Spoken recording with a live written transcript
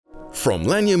From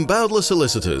Lanyon Bowdler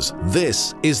Solicitors,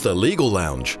 this is The Legal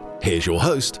Lounge. Here's your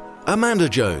host, Amanda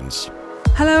Jones.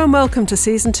 Hello and welcome to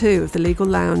Season 2 of The Legal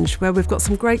Lounge, where we've got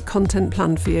some great content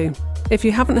planned for you. If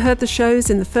you haven't heard the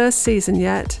shows in the first season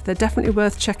yet, they're definitely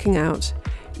worth checking out.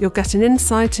 You'll get an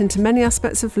insight into many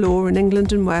aspects of law in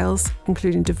England and Wales,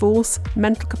 including divorce,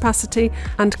 mental capacity,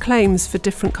 and claims for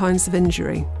different kinds of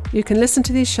injury. You can listen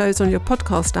to these shows on your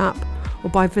podcast app or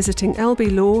by visiting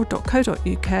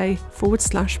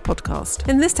lblaw.co.uk/podcast.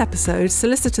 In this episode,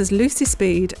 solicitors Lucy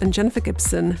Speed and Jennifer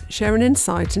Gibson share an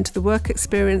insight into the work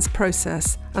experience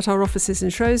process at our offices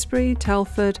in Shrewsbury,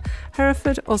 Telford,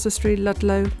 Hereford, Oswestry,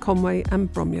 Ludlow, Conway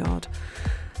and Bromyard.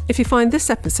 If you find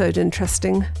this episode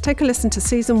interesting, take a listen to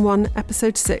Season 1,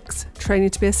 Episode 6,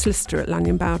 Training to be a Solicitor at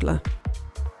Lanyon Bowdler.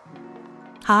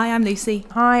 Hi, I'm Lucy.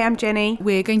 Hi, I'm Jenny.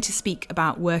 We're going to speak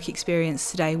about work experience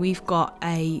today. We've got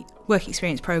a work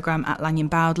experience programme at Lanyon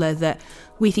Bowdler that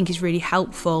we think is really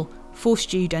helpful for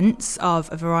students of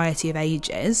a variety of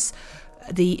ages.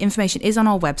 The information is on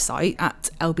our website at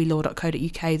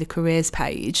lblaw.co.uk, the careers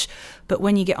page. But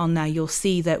when you get on there, you'll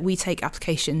see that we take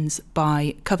applications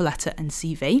by cover letter and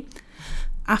CV.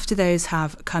 After those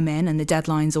have come in, and the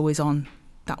deadline's always on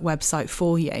that website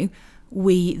for you,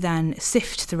 we then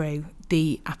sift through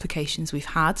the applications we've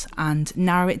had and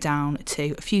narrow it down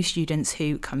to a few students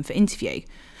who come for interview.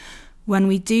 When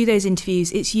we do those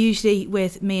interviews, it's usually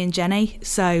with me and Jenny,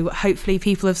 so hopefully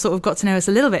people have sort of got to know us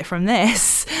a little bit from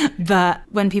this. But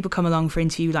when people come along for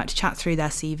interview, we like to chat through their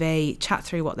CV, chat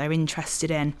through what they're interested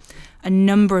in. A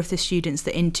number of the students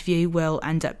that interview will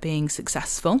end up being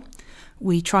successful.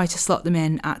 We try to slot them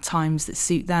in at times that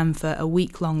suit them for a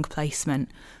week-long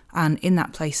placement, and in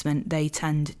that placement they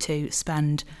tend to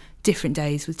spend different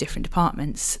days with different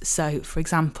departments. So, for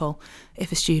example,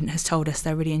 if a student has told us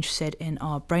they're really interested in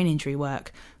our brain injury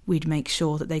work, we'd make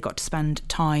sure that they got to spend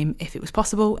time, if it was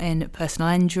possible, in personal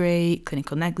injury,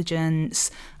 clinical negligence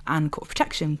and court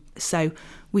protection. So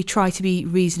we try to be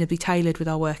reasonably tailored with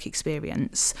our work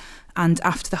experience. And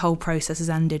after the whole process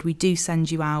has ended, we do send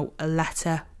you out a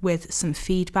letter with some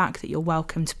feedback that you're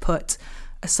welcome to put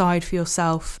aside for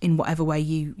yourself in whatever way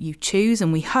you choose.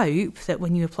 And we hope that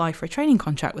when you apply for a training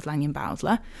contract with Lanyon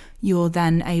Bowdler, you're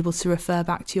then able to refer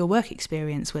back to your work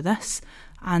experience with us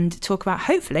and talk about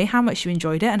hopefully how much you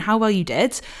enjoyed it and how well you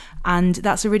did. And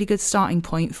that's a really good starting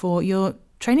point for your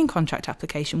training contract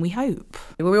application, we hope.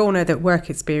 We all know that work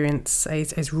experience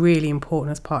is really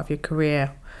important as part of your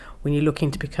career when you're looking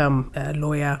to become a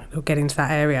lawyer or get into that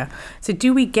area. So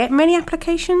do we get many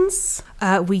applications?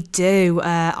 We do.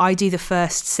 I do the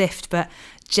first sift, but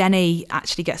Jenny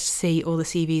actually gets to see all the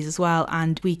CVs as well,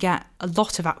 and we get a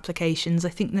lot of applications. I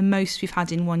think the most we've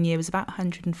had in 1 year was about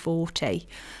 140.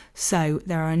 So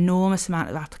there are an enormous amount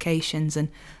of applications, and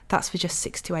that's for just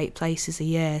 6 to 8 places a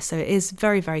year. So it is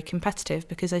very, very competitive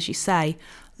because, as you say,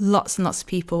 lots and lots of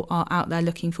people are out there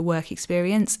looking for work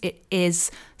experience. It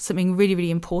is something really,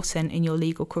 really important in your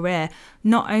legal career,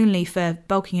 not only for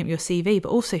bulking up your CV, but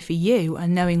also for you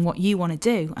and knowing what you want to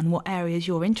do and what areas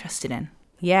you're interested in.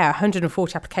 Yeah,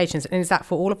 140 applications. And is that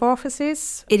for all of our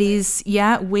offices? It is,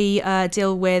 yeah. We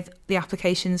deal with the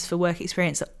applications for work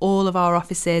experience at all of our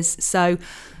offices. So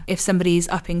if somebody's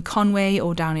up in Conway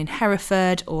or down in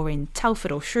Hereford or in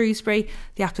Telford or Shrewsbury,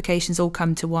 the applications all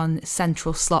come to one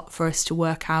central slot for us to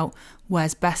work out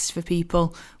where's best for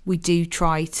people. We do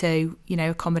try to,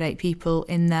 accommodate people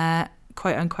in their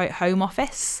quote unquote home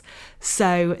office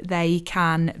so they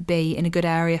can be in a good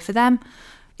area for them.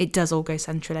 It does all go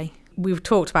centrally. We've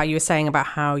talked about, you were saying about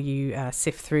how you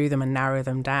sift through them and narrow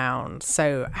them down.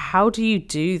 So how do you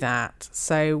do that?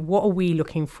 So what are we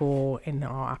looking for in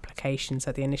our applications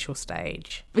at the initial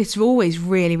stage? It's always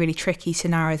really, really tricky to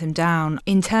narrow them down.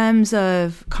 In terms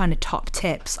of kind of top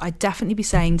tips, I'd definitely be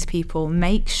saying to people,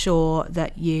 make sure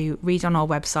that you read on our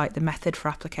website the method for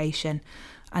application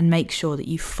and make sure that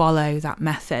you follow that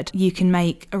method. You can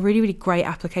make a really, really great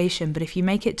application, but if you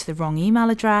make it to the wrong email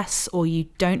address or you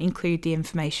don't include the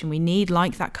information we need,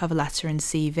 like that cover letter and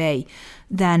CV,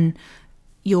 then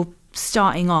you're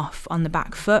starting off on the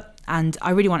back foot. And I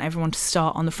really want everyone to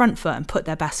start on the front foot and put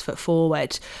their best foot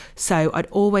forward. So I'd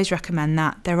always recommend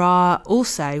that. There are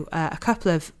also a couple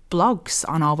of blogs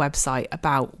on our website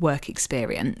about work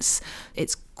experience.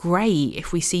 It's great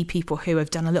if we see people who have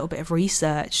done a little bit of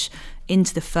research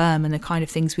into the firm and the kind of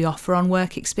things we offer on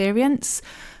work experience.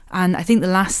 And I think the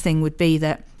last thing would be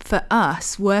that for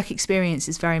us, work experience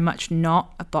is very much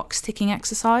not a box ticking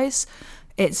exercise.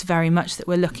 It's very much that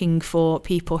we're looking for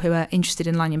people who are interested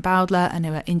in Lanyon Bowdler and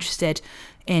who are interested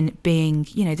in being,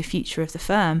 the future of the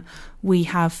firm. We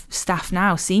have staff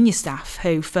now, senior staff,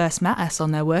 who first met us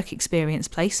on their work experience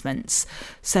placements.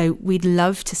 So we'd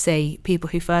love to see people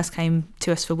who first came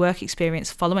to us for work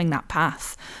experience following that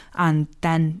path and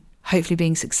then hopefully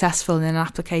being successful in an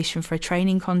application for a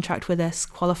training contract with us,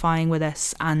 qualifying with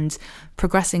us, and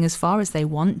progressing as far as they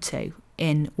want to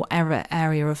in whatever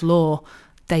area of law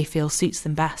they feel suits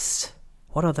them best.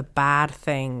 What are the bad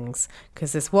things?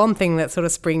 Because there's one thing that sort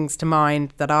of springs to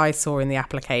mind that I saw in the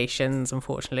applications,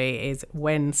 unfortunately, is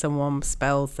when someone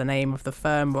spells the name of the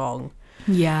firm wrong.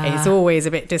 Yeah. It's always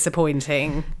a bit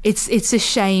disappointing. It's a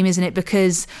shame, isn't it?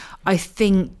 Because I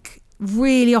think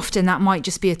really often that might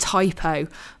just be a typo.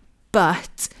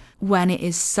 But when it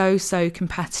is so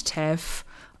competitive,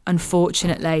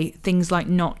 unfortunately, things like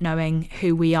not knowing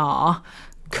who we are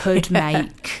could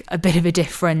make a bit of a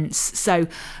difference. So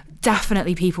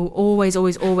definitely people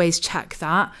always check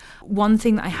that. One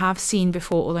thing that I have seen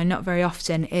before, although not very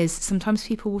often, is sometimes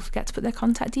people will forget to put their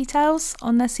contact details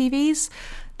on their CVs.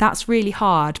 That's really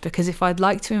hard, because if I'd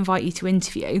like to invite you to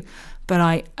interview, but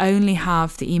I only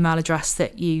have the email address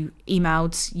that you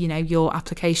emailed, your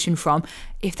application from,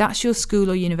 if that's your school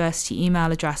or university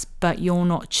email address, but you're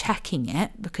not checking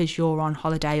it because you're on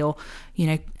holiday or,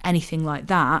 anything like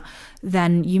that,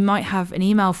 then you might have an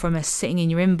email from us sitting in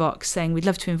your inbox saying, we'd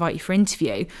love to invite you for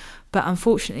interview. But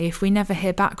unfortunately, if we never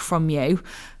hear back from you,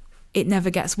 it never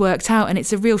gets worked out, and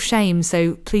it's a real shame.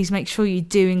 So please make sure you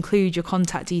do include your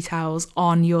contact details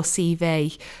on your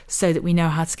CV so that we know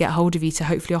how to get hold of you to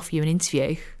hopefully offer you an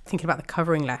interview. Thinking about the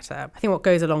covering letter, I think what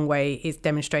goes a long way is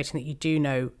demonstrating that you do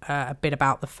know a bit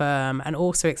about the firm, and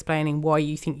also explaining why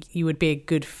you think you would be a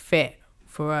good fit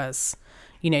for us,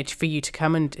 for you to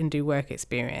come and do work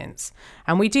experience.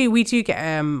 And we do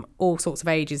get all sorts of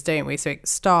ages, don't we? So it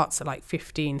starts at like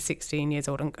 15, 16 years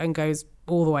old and goes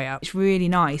all the way up. It's really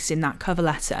nice in that cover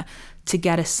letter to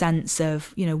get a sense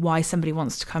of, why somebody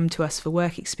wants to come to us for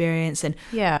work experience and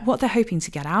what they're hoping to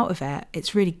get out of it.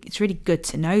 It's really good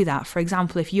to know that. For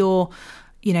example, if you're,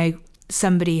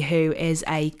 somebody who is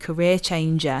a career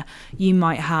changer, you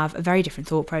might have a very different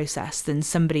thought process than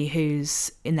somebody who's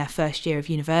in their first year of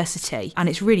university. And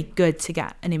it's really good to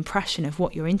get an impression of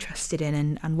what you're interested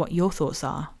in and what your thoughts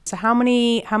are. So how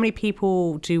many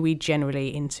people do we generally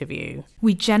interview?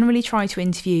 We generally try to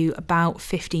interview about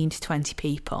 15 to 20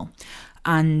 people.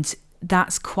 And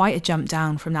that's quite a jump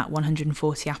down from that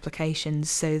 140 applications.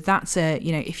 So that's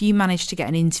if you manage to get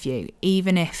an interview,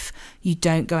 even if you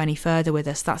don't go any further with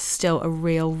us, that's still a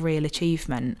real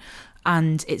achievement.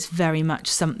 And it's very much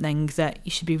something that you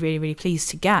should be really pleased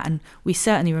to get. And we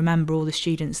certainly remember all the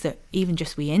students that even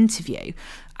just we interview,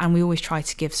 and we always try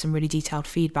to give some really detailed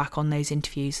feedback on those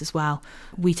interviews as well.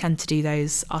 We tend to do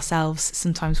those ourselves,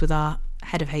 sometimes with our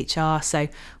head of HR, so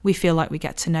we feel like we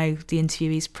get to know the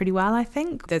interviewees pretty well, I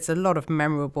think. There's a lot of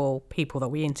memorable people that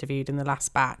we interviewed in the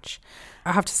last batch.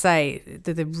 I have to say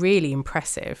that they're really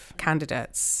impressive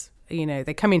candidates.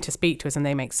 They come in to speak to us and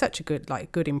they make such a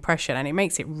good impression, and it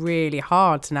makes it really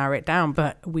hard to narrow it down,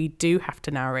 but we do have to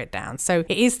narrow it down. So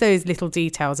it is those little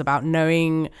details about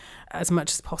knowing as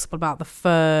much as possible about the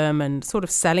firm and sort of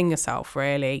selling yourself,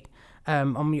 really.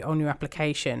 On your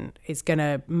application is going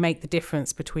to make the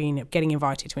difference between getting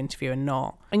invited to interview and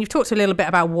not. And you've talked a little bit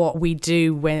about what we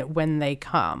do when they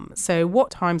come. So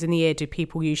what times in the year do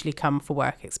people usually come for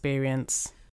work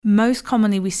experience? Most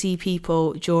commonly we see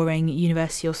people during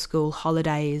university or school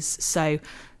holidays. So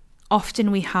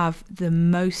often we have the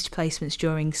most placements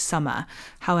during summer.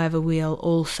 However, we'll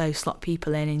also slot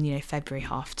people in February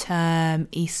half term,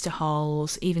 Easter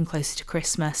holes, even closer to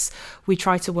Christmas. We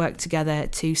try to work together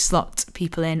to slot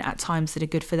people in at times that are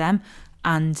good for them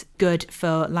and good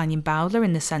for Lanyon Bowdler,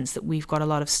 in the sense that we've got a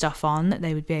lot of stuff on that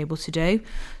they would be able to do.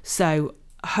 So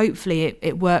hopefully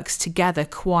it works together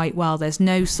quite well. There's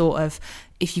no sort of,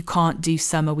 if you can't do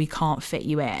summer, we can't fit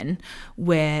you in.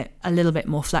 We're a little bit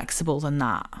more flexible than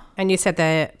that. And you said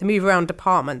they move around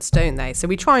departments, don't they? So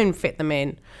we try and fit them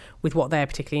in with what they're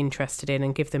particularly interested in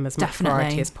and give them as much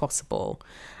variety as possible.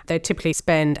 They typically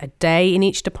spend a day in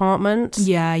each department.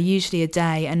 Yeah, usually a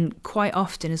day. And quite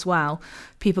often as well,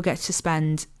 people get to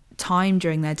spend time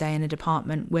during their day in a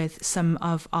department with some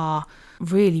of our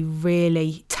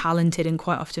really talented and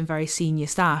quite often very senior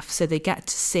staff. So they get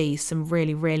to see some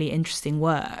really interesting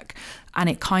work, and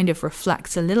it kind of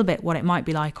reflects a little bit what it might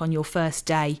be like on your first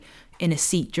day in a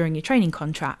seat during your training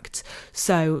contract.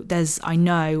 So there's, I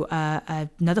know,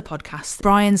 another podcast.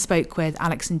 Brian spoke with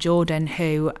Alex and Jordan,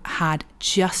 who had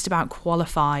just about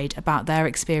qualified about their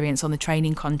experience on the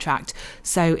training contract.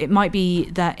 So it might be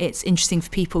that it's interesting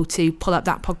for people to pull up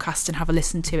that podcast and have a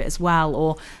listen to it as well,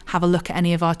 or have a look at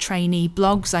any of our trainee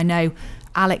blogs. I know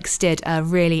Alex did a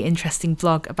really interesting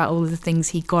blog about all of the things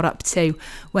he got up to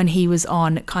when he was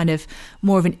on kind of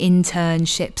more of an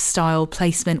internship style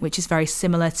placement, which is very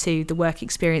similar to the work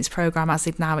experience programme as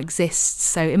it now exists.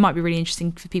 So it might be really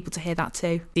interesting for people to hear that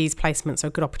too. These placements are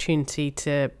a good opportunity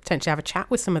to potentially have a chat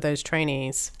with some of those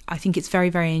trainees. I think it's very,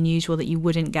 very unusual that you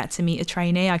wouldn't get to meet a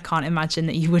trainee. I can't imagine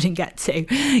that you wouldn't get to.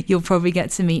 You'll probably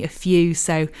get to meet a few.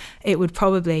 So it would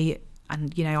probably,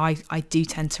 and you know, I do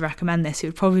tend to recommend this, it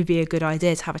would probably be a good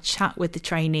idea to have a chat with the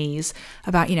trainees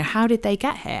about, you know, how did they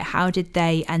get here? How did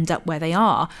they end up where they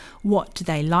are? What do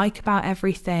they like about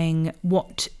everything?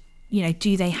 What, you know,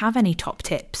 do they have any top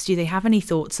tips? Do they have any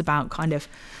thoughts about kind of,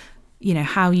 you know,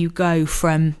 how you go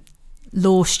from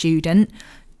law student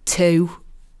to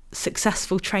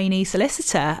successful trainee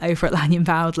solicitor over at Lanyon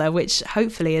Bowdler, which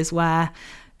hopefully is where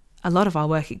a lot of our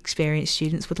work experience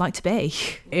students would like to be.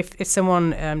 If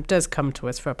someone does come to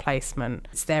us for a placement,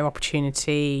 it's their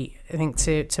opportunity, I think,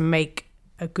 to make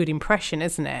a good impression,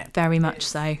 isn't it? Very much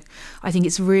so. I think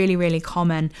it's really, really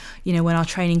common, you know, when our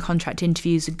training contract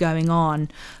interviews are going on,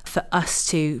 for us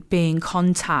to be in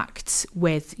contact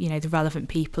with, you know, the relevant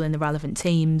people in the relevant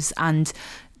teams and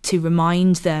to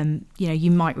remind them, you know,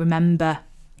 you might remember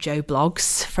Joe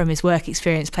Bloggs from his work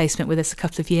experience placement with us a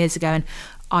couple of years ago, and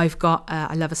I've got,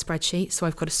 I love a spreadsheet, so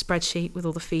I've got a spreadsheet with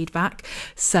all the feedback,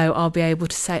 so I'll be able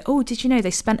to say, oh, did you know they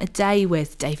spent a day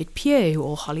with David Pugh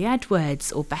or Holly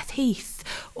Edwards or Beth Heath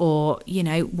or, you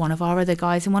know, one of our other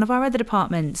guys in one of our other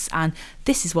departments, and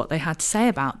this is what they had to say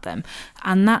about them.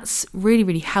 And that's really,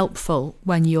 really helpful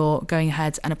when you're going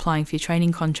ahead and applying for your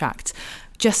training contract,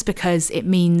 just because it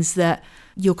means that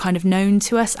you're kind of known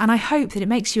to us, and I hope that it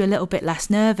makes you a little bit less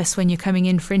nervous when you're coming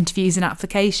in for interviews and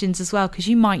applications as well, because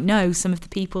you might know some of the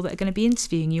people that are going to be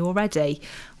interviewing you already,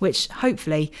 which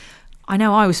hopefully, I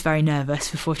know I was very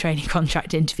nervous before training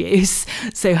contract interviews,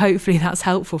 so hopefully that's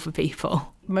helpful for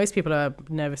people. Most people are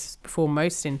nervous before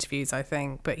most interviews, I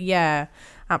think, but yeah,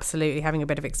 absolutely, having a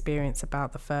bit of experience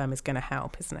about the firm is going to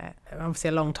help, isn't it? Obviously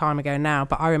a long time ago now,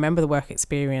 but I remember the work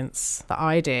experience that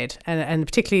I did, and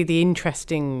particularly the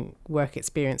interesting work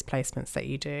experience placements that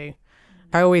you do.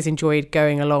 I always enjoyed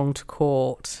going along to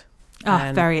court.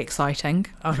 Very exciting.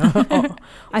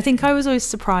 I think I was always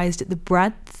surprised at the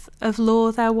breadth of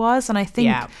law there was, and I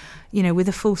think you know, with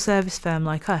a full service firm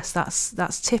like us,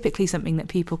 that's typically something that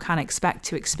people can expect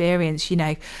to experience. You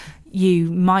know,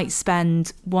 you might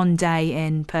spend one day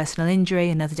in personal injury,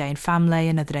 another day in family,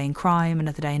 another day in crime,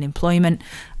 another day in employment,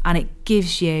 and it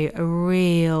gives you a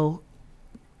real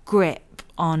grip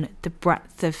on the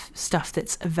breadth of stuff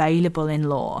that's available in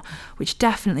law, which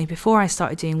definitely, before I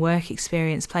started doing work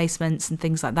experience placements and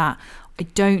things like that, I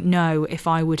don't know if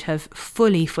I would have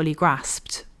fully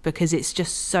grasped, because it's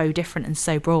just so different and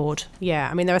so broad. Yeah,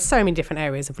 I mean, there are so many different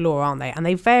areas of law, aren't there? And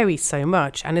they vary so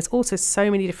much, and there's also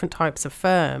so many different types of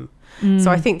firm.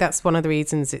 So I think that's one of the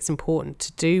reasons it's important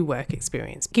to do work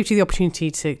experience. It gives you the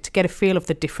opportunity to get a feel of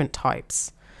the different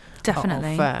types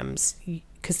Definitely. of firms.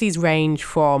 Because these range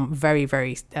from very,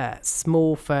 very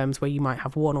small firms where you might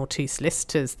have one or two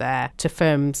solicitors there to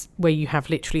firms where you have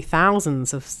literally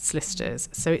thousands of solicitors.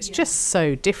 So it's just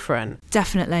so different.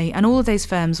 Definitely. And all of those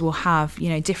firms will have, you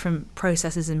know, different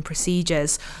processes and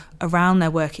procedures around their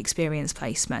work experience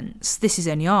placements. This is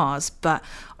only ours, but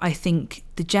I think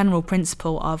the general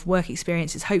principle of work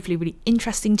experience is hopefully really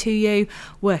interesting to you.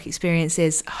 Work experience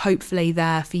is hopefully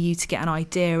there for you to get an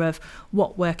idea of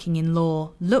what working in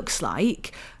law looks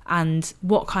like and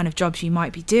what kind of jobs you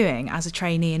might be doing as a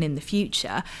trainee and in the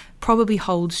future. Probably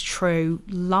holds true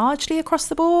largely across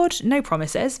the board. No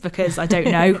promises, because I don't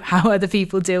know how other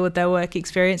people deal with their work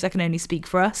experience. I can only speak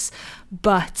for us.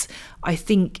 But I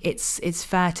think it's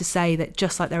fair to say that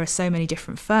just like there are so many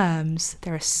different firms,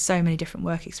 there are so many different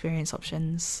work experience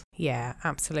options. Yeah,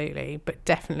 absolutely. But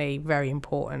definitely very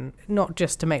important, not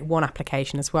just to make one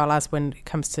application, as well as when it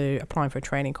comes to applying for a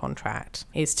training contract,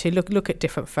 is to look at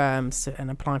different firms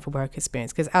and applying for work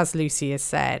experience. Because as Lucy has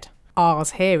said,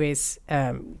 ours here is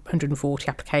 140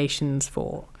 applications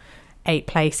for 8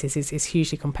 places is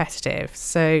hugely competitive.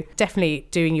 So definitely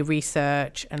doing your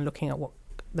research and looking at what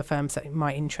the firms that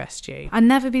might interest you. And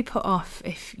never be put off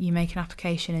if you make an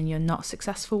application and you're not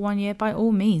successful one year. By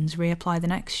all means, reapply the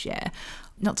next year.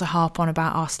 Not to harp on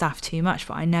about our staff too much,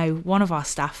 but I know one of our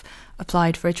staff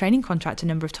applied for a training contract a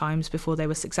number of times before they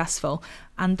were successful,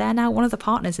 and they're now one of the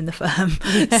partners in the firm.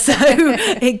 So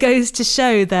it goes to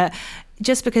show that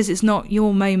just because it's not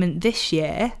your moment this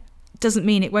year doesn't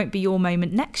mean it won't be your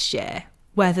moment next year,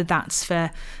 whether that's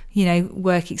for, you know,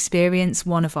 work experience,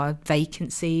 one of our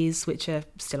vacancies, which are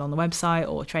still on the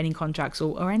website, or training contracts,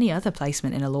 or any other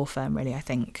placement in a law firm, really, I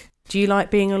think. Do you like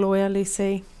being a lawyer,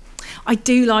 Lucy? I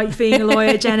do like being a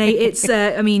lawyer, Jenny. It's,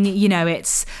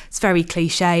 it's very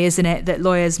cliche, isn't it, that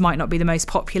lawyers might not be the most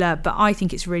popular, but I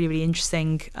think it's really, really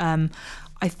interesting.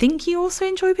 I think you also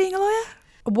enjoy being a lawyer?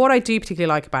 What I do particularly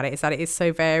like about it is that it is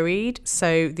so varied.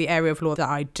 So the area of law that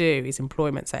I do is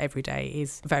employment. So every day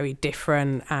is very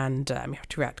different, and you have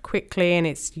to react quickly, and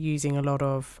it's using a lot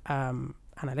of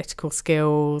analytical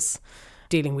skills,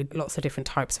 dealing with lots of different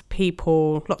types of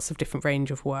people, lots of different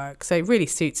range of work. So it really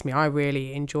suits me. I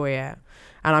really enjoy it.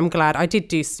 And I'm glad I did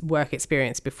do work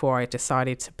experience before I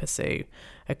decided to pursue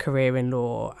a career in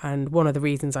law. And one of the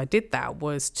reasons I did that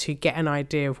was to get an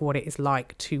idea of what it is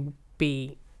like to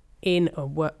be in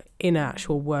an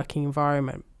actual working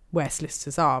environment where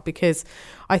solicitors are, because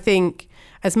I think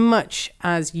as much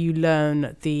as you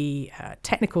learn the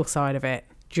technical side of it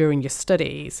during your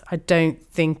studies, I don't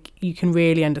think you can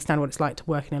really understand what it's like to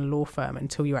work in a law firm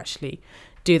until you actually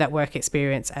do that work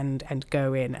experience and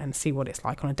go in and see what it's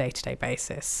like on a day-to-day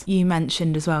basis. You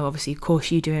mentioned as well, obviously, of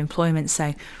course, you do employment,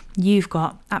 so you've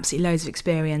got absolutely loads of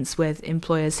experience with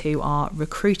employers who are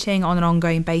recruiting on an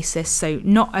ongoing basis. So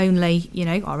not only,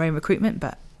 our own recruitment,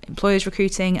 but employers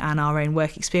recruiting and our own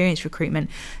work experience recruitment.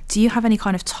 Do you have any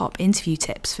kind of top interview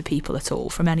tips for people at all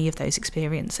from any of those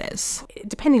experiences?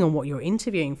 Depending on what you're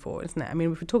interviewing for, isn't it? I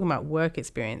mean, if we're talking about work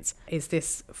experience, is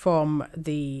this from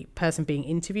the person being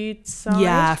interviewed side?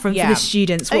 Yeah, for the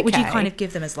students. What would you kind of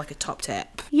give them as like a top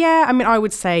tip? Yeah, I mean, I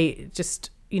would say just,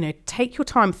 take your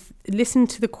time, listen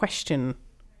to the question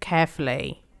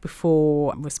carefully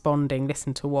before responding,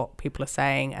 listen to what people are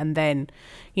saying, and then,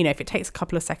 if it takes a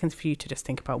couple of seconds for you to just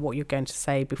think about what you're going to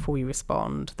say before you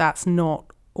respond, that's not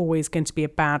always going to be a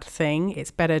bad thing.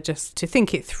 It's better just to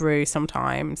think it through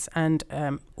sometimes, and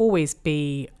always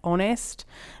be honest.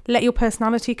 Let your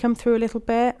personality come through a little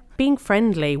bit. Being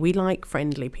friendly, we like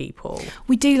friendly people.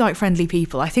 We do like friendly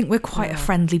people. I think we're quite a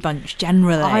friendly bunch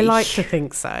generally. I like to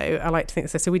think so.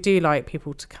 So we do like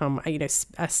people to come,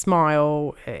 a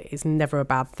smile is never a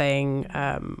bad thing.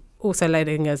 Also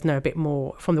letting us know a bit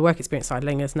more, from the work experience side,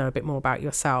 letting us know a bit more about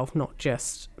yourself, not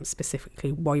just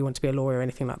specifically why you want to be a lawyer or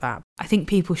anything like that. I think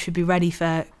people should be ready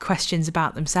for questions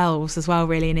about themselves as well,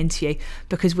 really, in an interview,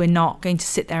 because we're not going to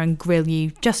sit there and grill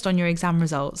you just on your exam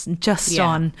results and just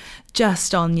on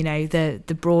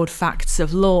the broad facts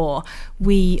of law.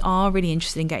 We are really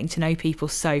interested in getting to know people.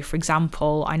 So, for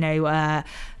example, I know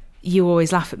you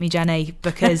always laugh at me, Jenny,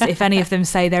 because if any of them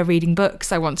say they're reading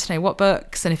books, I want to know what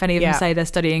books. And if any of them say they're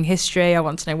studying history, I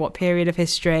want to know what period of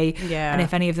history. Yeah. And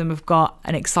if any of them have got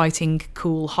an exciting,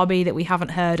 cool hobby that we haven't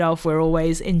heard of, we're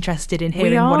always interested in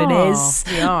hearing what it is.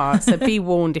 We are. So be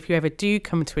warned, if you ever do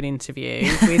come to an interview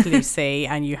with Lucy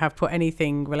and you have put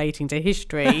anything relating to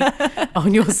history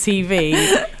on your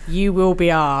CV, you will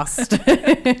be asked.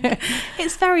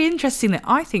 It's very interesting that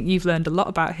I think you've learned a lot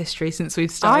about history since we've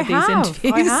started these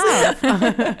interviews. I have.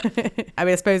 I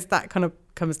mean, I suppose that kind of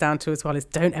comes down to as well is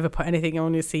don't ever put anything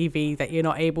on your CV that you're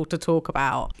not able to talk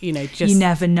about. You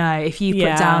never know. If you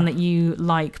put down that you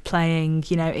like playing,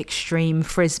 extreme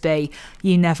frisbee,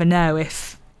 you never know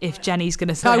if Jenny's going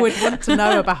to say... I would want to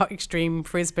know about extreme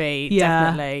frisbee,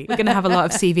 definitely. We're going to have a lot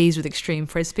of CVs with extreme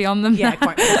frisbee on them. Yeah,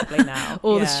 quite possibly now.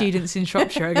 All the students in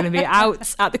Shropshire are going to be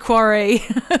out at the quarry.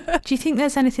 Do you think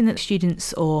there's anything that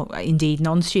students, or indeed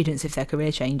non-students if they're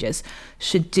career changers,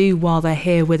 should do while they're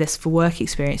here with us for work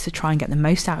experience to try and get the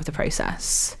most out of the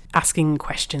process? Asking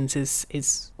questions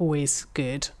is always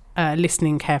good.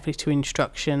 Listening carefully to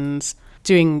instructions,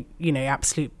 doing,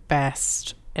 absolute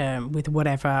best... with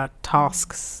whatever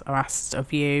tasks are asked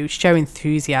of you, show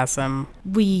enthusiasm.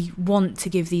 We want to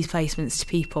give these placements to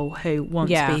people who want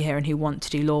to be here and who want to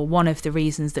do law. One of the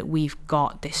reasons that we've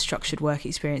got this structured work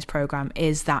experience programme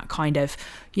is that kind of,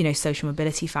 social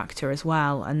mobility factor as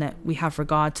well, and that we have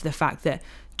regard to the fact that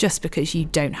just because you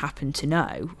don't happen to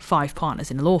know 5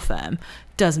 partners in a law firm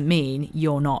doesn't mean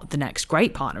you're not the next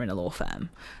great partner in a law firm.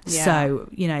 Yeah. So,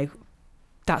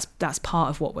 that's part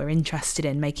of what we're interested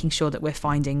in, making sure that we're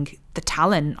finding the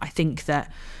talent. I think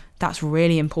that's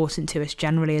really important to us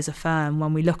generally as a firm.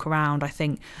 When we look around, I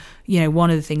think, one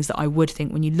of the things that I would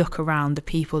think when you look around the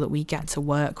people that we get to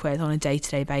work with on a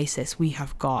day-to-day basis, we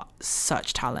have got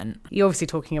such talent. You're obviously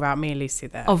talking about me and Lucy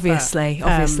there. Obviously.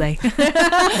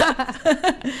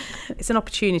 It's an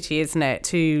opportunity, isn't it,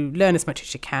 to learn as much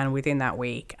as you can within that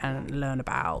week and learn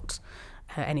about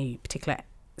any particular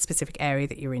specific area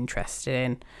that you're interested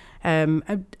in.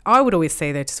 I would always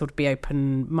say though to sort of be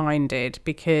open-minded,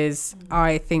 because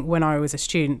I think when I was a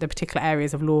student, the particular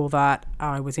areas of law that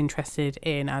I was interested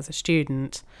in as a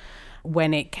student,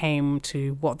 when it came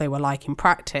to what they were like in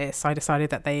practice, I decided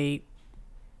that they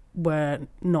were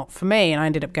not for me, and I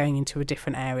ended up going into a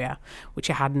different area which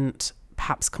I hadn't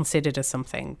perhaps considered as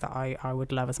something that I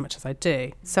would love as much as I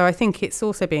do. So I think it's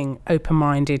also being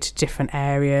open-minded to different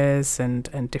areas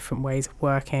and different ways of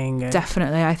working.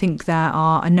 Definitely. I think there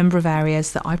are a number of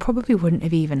areas that I probably wouldn't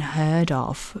have even heard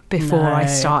of before I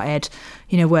started,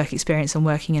 work experience and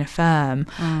working in a firm.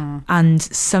 And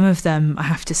some of them, I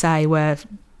have to say,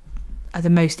 are the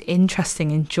most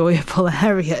interesting, enjoyable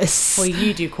areas. Well,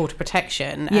 you do quarter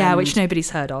protection. Yeah, which nobody's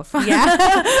heard of.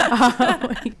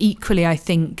 Yeah. Equally, I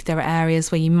think there are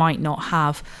areas where you might not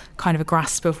have kind of a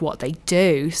grasp of what they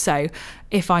do. So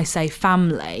if I say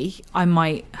family, I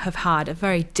might have had a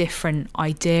very different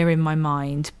idea in my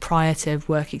mind prior to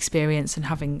work experience and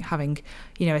having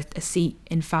a seat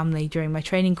in family during my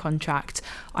training contract.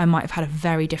 I might have had a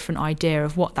very different idea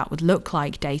of what that would look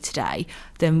like day to day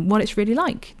than what it's really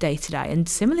like day to day. And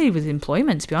similarly with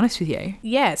employment, to be honest with you.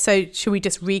 Yeah, so should we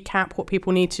just recap what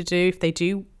people need to do if they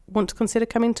do want to consider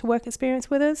coming to work experience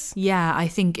with us? Yeah, I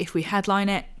think if we headline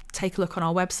it, take a look on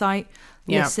our website,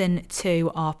 listen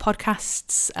to our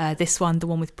podcasts, this one, the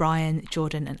one with Brian,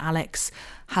 Jordan and Alex,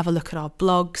 have a look at our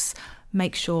blogs.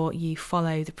 Make sure you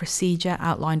follow the procedure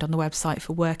outlined on the website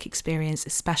for work experience,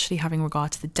 especially having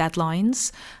regard to the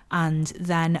deadlines. And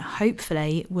then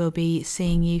hopefully we'll be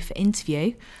seeing you for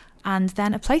interview and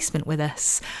then a placement with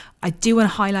us. I do want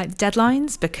to highlight the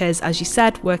deadlines because, as you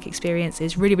said, work experience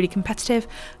is really, really competitive.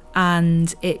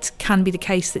 And it can be the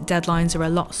case that deadlines are a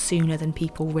lot sooner than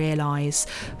people realise.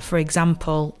 For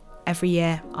example, every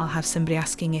year I'll have somebody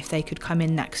asking if they could come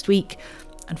in next week.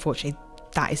 Unfortunately,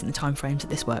 that isn't the time frames that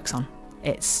this works on.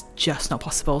 It's just not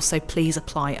possible, so please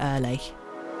apply early.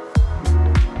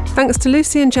 Thanks to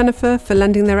Lucy and Jennifer for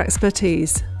lending their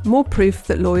expertise. More proof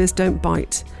that lawyers don't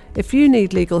bite. If you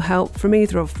need legal help from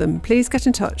either of them, please get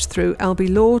in touch through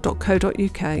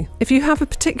lblaw.co.uk. If you have a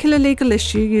particular legal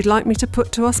issue you'd like me to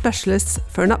put to our specialists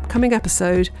for an upcoming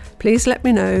episode, please let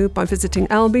me know by visiting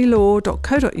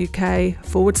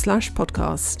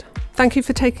lblaw.co.uk/podcast. Thank you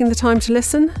for taking the time to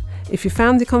listen. If you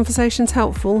found the conversations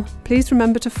helpful, please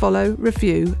remember to follow,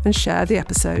 review and share the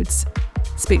episodes.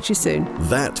 Speak to you soon.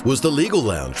 That was The Legal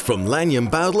Lounge from Lanyon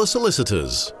Bowdler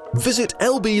Solicitors. Visit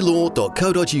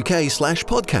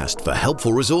lblaw.co.uk/podcast for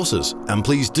helpful resources, and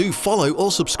please do follow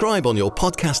or subscribe on your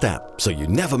podcast app so you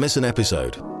never miss an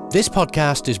episode. This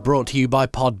podcast is brought to you by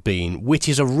Podbean, which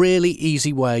is a really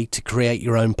easy way to create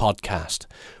your own podcast.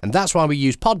 And that's why we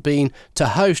use Podbean to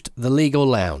host The Legal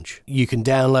Lounge. You can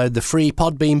download the free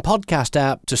Podbean podcast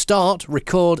app to start,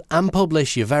 record and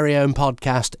publish your very own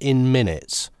podcast in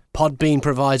minutes. Podbean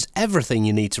provides everything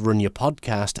you need to run your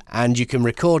podcast, and you can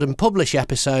record and publish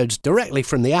episodes directly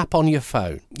from the app on your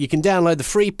phone. You can download the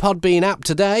free Podbean app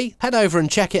today. Head over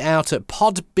and check it out at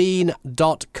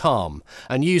podbean.com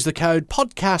and use the code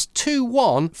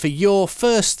podcast21 for your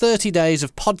first 30 days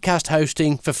of podcast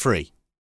hosting for free.